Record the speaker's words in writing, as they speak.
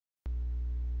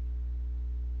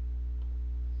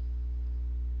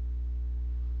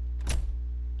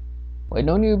Waiting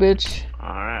on you, bitch.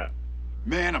 Alright.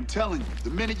 Man, I'm telling you, the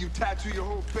minute you tattoo your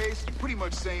whole face, you're pretty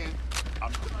much saying,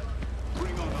 I'm done.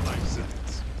 Bring on the life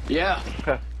sentence. Yeah,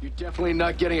 you're definitely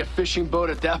not getting a fishing boat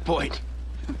at that point.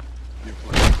 You're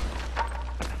playing.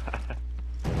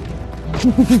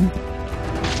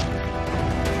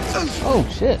 Oh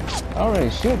shit! Already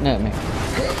shooting at me.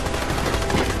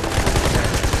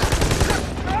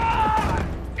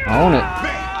 Own it.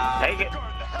 Man, Take it.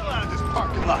 guard the hell out of this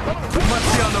parking lot. We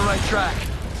must be on the right track.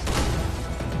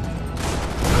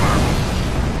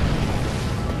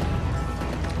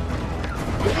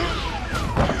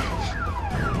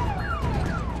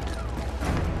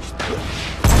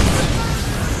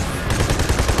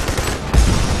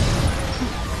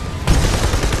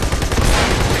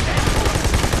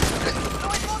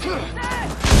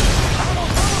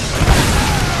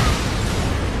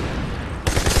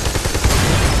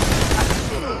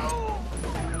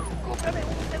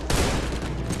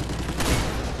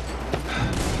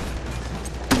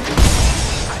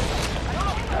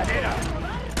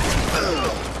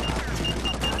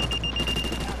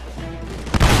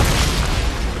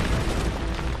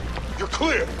 You're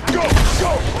clear. Go,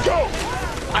 go, go!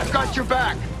 I've got your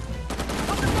back.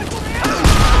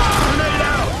 Grenade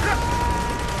out!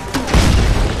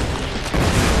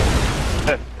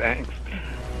 Thanks.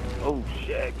 Oh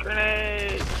shit,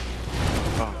 grenade!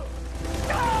 Oh.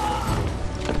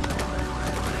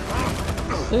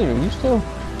 Dude, are you still?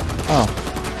 Oh,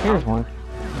 here's one.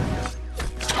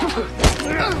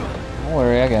 Don't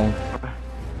worry, I got him.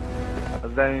 I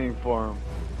was aiming for him.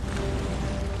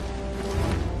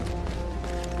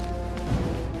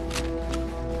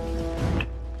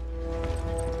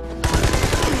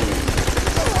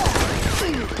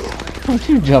 What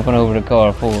you jumping over the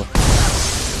car for?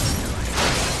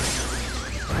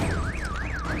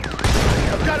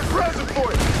 I've got a present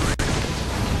for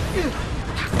you.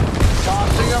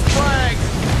 Tossing a flag.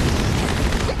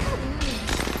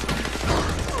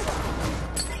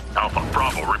 Alpha,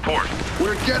 Bravo, report.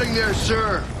 We're getting there,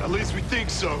 sir. At least we think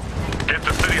so. Get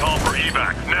to City Hall for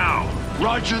evac, now!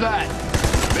 Roger that.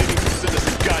 Maybe you can send us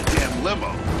a goddamn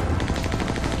limo.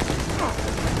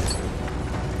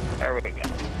 There we go.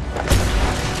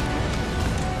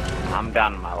 I'm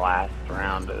down to my last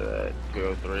round of the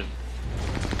 203.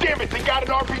 Damn it, they got an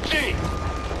RPG!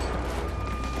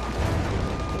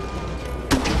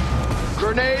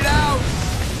 Grenade out.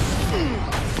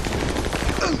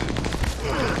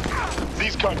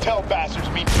 These cartel bastards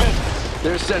mean business.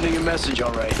 They're sending a message,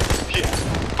 all right. Yeah,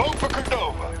 vote for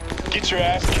Cordova. Get your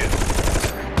ass killed.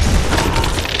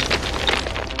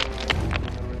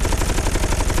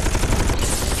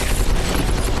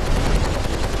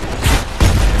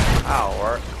 That'll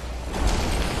work.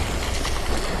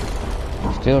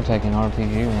 Still taking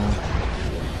RPG round.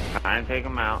 I didn't take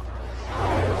him out.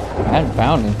 I hadn't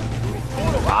found him.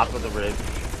 Top of the ridge.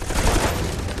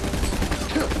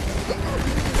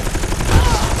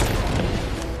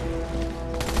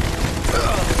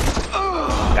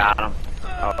 Got him.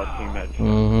 Oh, teammate.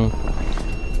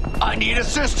 Mm-hmm. I need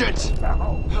assistance.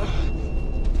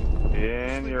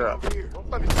 And you're up.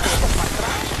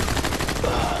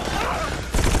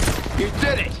 You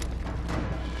did it.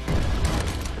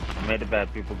 I made the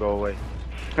bad people go away.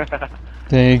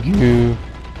 Thank you.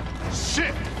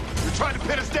 Shit! You're trying to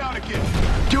pin us down again.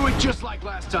 Do it just like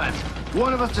last time.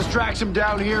 One of us distracts him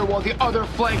down here while the other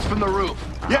flanks from the roof.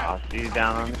 Yeah. I'll see you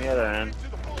down on the other end.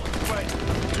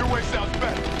 Your way sounds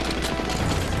better.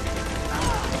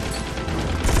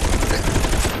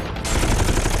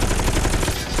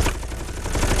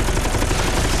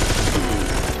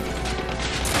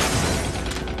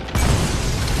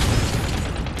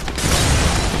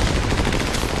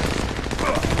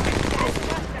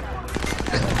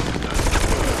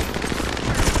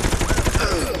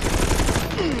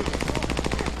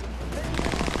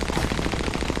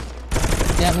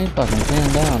 Got me fucking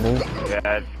pinned down, dude.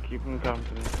 Yeah, just keep them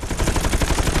company.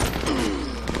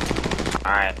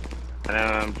 Alright.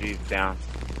 And MMG's down.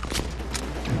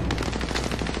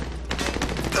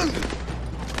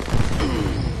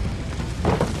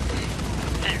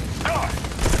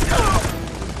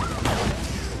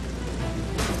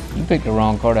 You picked the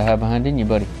wrong car to hide behind, didn't you,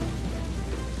 buddy?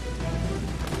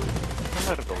 Is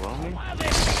that below me?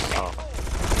 Oh.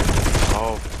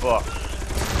 Oh, fuck.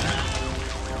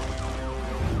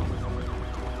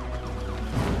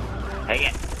 Take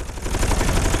it.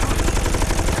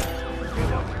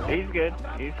 He's good.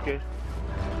 He's good.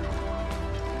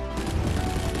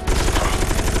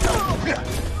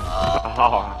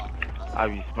 Oh, I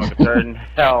hope you smoke a turd in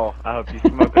hell. I hope you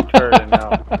smoke a turd in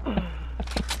hell.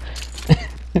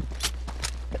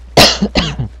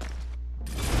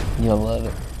 You'll love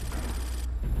it.